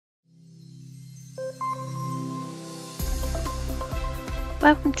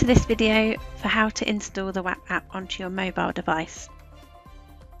Welcome to this video for how to install the WAP app onto your mobile device.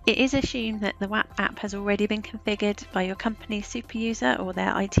 It is assumed that the WAP app has already been configured by your company's super user or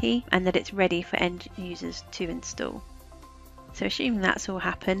their IT and that it's ready for end users to install. So assuming that's all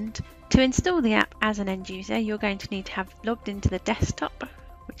happened, to install the app as an end user you're going to need to have logged into the desktop,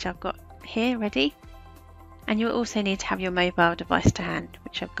 which I've got here ready, and you'll also need to have your mobile device to hand,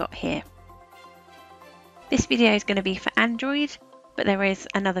 which I've got here. This video is going to be for Android, but there is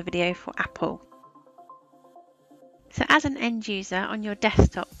another video for Apple. So as an end user on your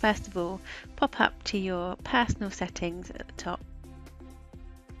desktop, first of all, pop up to your personal settings at the top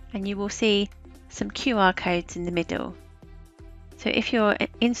and you will see some QR codes in the middle. So if you're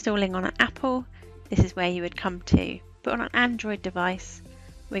installing on an Apple, this is where you would come to, but on an Android device,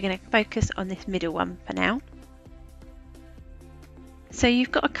 we're going to focus on this middle one for now. So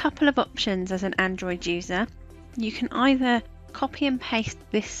you've got a couple of options as an Android user. You can either copy and paste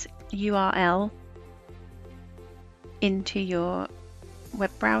this URL into your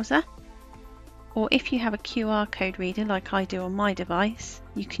web browser, or if you have a QR code reader like I do on my device,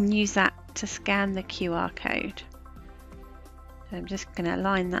 you can use that to scan the QR code. So I'm just going to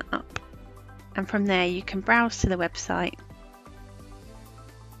line that up, and from there you can browse to the website,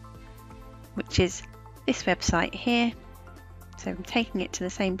 which is this website here. So I'm taking it to the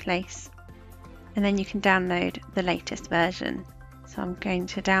same place, and then you can download the latest version. So I'm going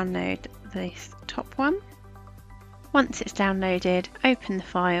to download this top one. Once it's downloaded, open the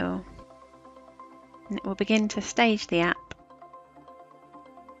file and it will begin to stage the app,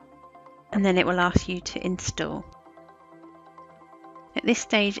 and then it will ask you to install. At this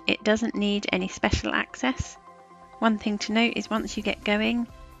stage it doesn't need any special access. One thing to note is once you get going,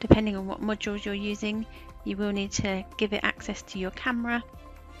 depending on what modules you're using, you will need to give it access to your camera,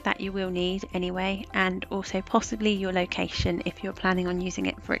 that you will need anyway, and also possibly your location if you're planning on using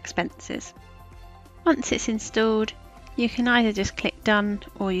it for expenses. Once it's installed, you can either just click done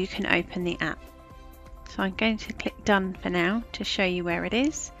or you can open the app. So I'm going to click done for now to show you where it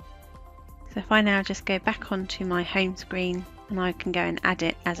is. So if I now just go back onto my home screen and I can go and add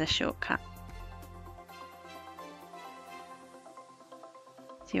it as a shortcut.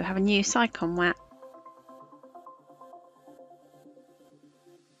 So you'll have a new Sicon WAP.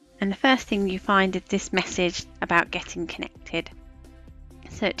 And the first thing you find is this message about getting connected.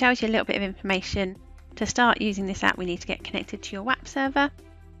 So it tells you a little bit of information. To start using this app, we need to get connected to your WAP server.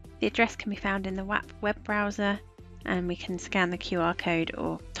 The address can be found in the WAP web browser, and we can scan the QR code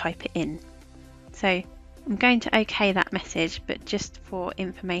or type it in. So I'm going to OK that message, but just for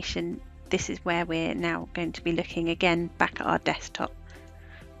information, this is where we're now going to be looking again back at our desktop.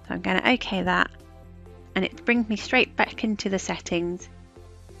 So I'm going to OK that, and it brings me straight back into the settings.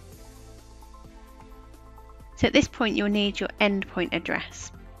 So at this point you'll need your endpoint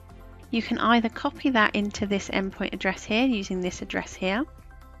address. You can either copy that into this endpoint address here using this address here,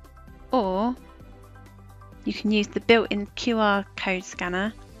 or you can use the built-in QR code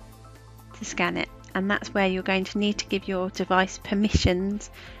scanner to scan it, and that's where you're going to need to give your device permissions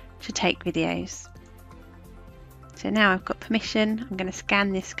to take videos. So now I've got permission, I'm going to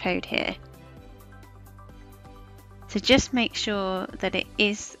scan this code here. So just make sure that it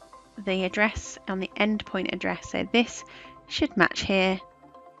is the address on the endpoint address, so this should match here,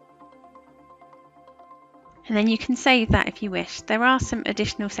 and then you can save that if you wish. There are some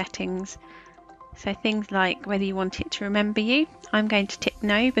additional settings, so things like whether you want it to remember you. I'm going to tick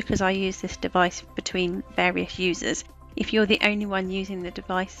no because I use this device between various users. If you're the only one using the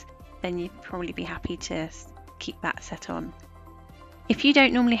device, then you'd probably be happy to keep that set on. If you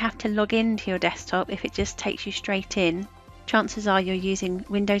don't normally have to log into your desktop, if it just takes you straight in, chances are you're using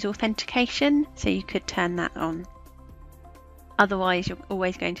Windows authentication, so you could turn that on. Otherwise, you're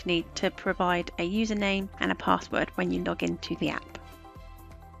always going to need to provide a username and a password when you log into the app.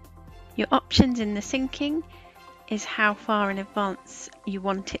 Your options in the syncing is how far in advance you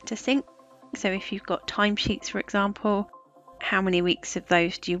want it to sync. So if you've got timesheets, for example, how many weeks of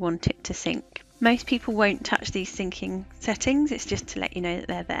those do you want it to sync? Most people won't touch these syncing settings, it's just to let you know that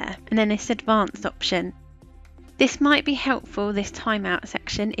they're there. And then this advanced option. This might be helpful, this timeout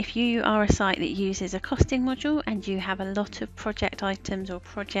section, if you are a site that uses a costing module and you have a lot of project items or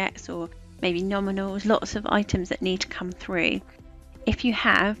projects or maybe nominals, lots of items that need to come through. If you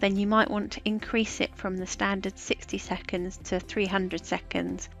have, then you might want to increase it from the standard 60 seconds to 300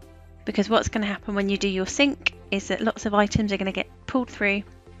 seconds. Because what's going to happen when you do your sync is that lots of items are going to get pulled through,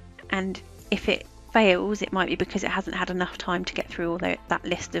 and if it fails, it might be because it hasn't had enough time to get through all that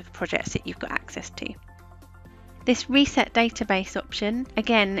list of projects that you've got access to. This reset database option,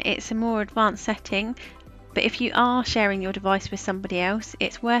 again, it's a more advanced setting. But if you are sharing your device with somebody else,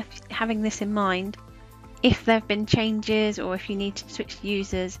 it's worth having this in mind. If there have been changes or if you need to switch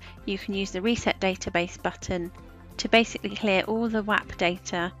users, you can use the Reset Database button to basically clear all the WAP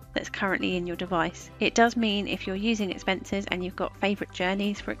data that's currently in your device. It does mean if you're using expenses and you've got favourite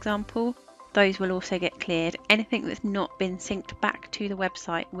journeys, for example, those will also get cleared. Anything that's not been synced back to the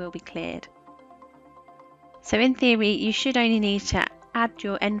website will be cleared. So in theory, you should only need to add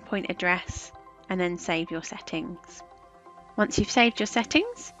your endpoint address and then save your settings. Once you've saved your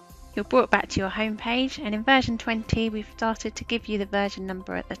settings, you're brought back to your home page, and in version 20 we've started to give you the version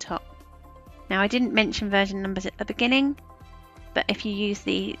number at the top. Now I didn't mention version numbers at the beginning, but if you use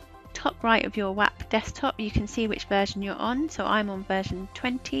the top right of your WAP desktop you can see which version you're on. So I'm on version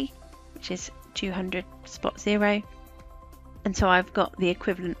 20, which is 200.0, and so I've got the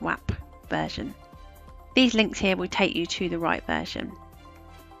equivalent WAP version. These links here will take you to the right version.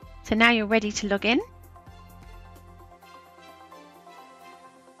 So now you're ready to log in.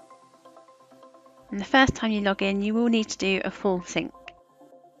 And the first time you log in, you will need to do a full sync.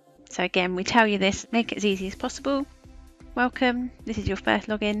 So again, we tell you this, make it as easy as possible. Welcome, this is your first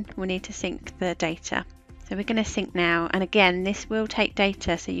login, we'll need to sync the data. So we're going to sync now, and again, this will take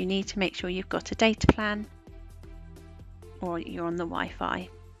data, so you need to make sure you've got a data plan or you're on the Wi-Fi.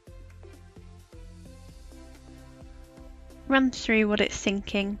 Run through what it's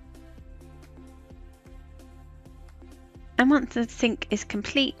syncing. And once the sync is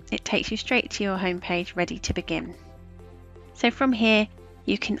complete, it takes you straight to your home page ready to begin. So from here,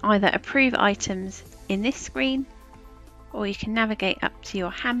 you can either approve items in this screen, or you can navigate up to your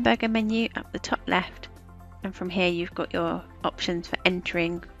hamburger menu up the top left, and from here you've got your options for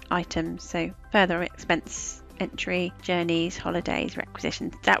entering items, so further expense entry, journeys, holidays,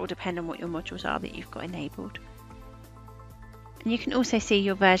 requisitions. That will depend on what your modules are that you've got enabled. And you can also see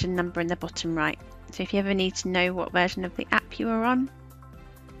your version number in the bottom right. So if you ever need to know what version of the app you are on,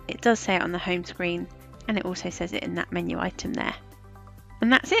 it does say it on the home screen, and it also says it in that menu item there.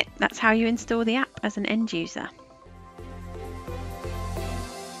 And that's it. That's how you install the app as an end user.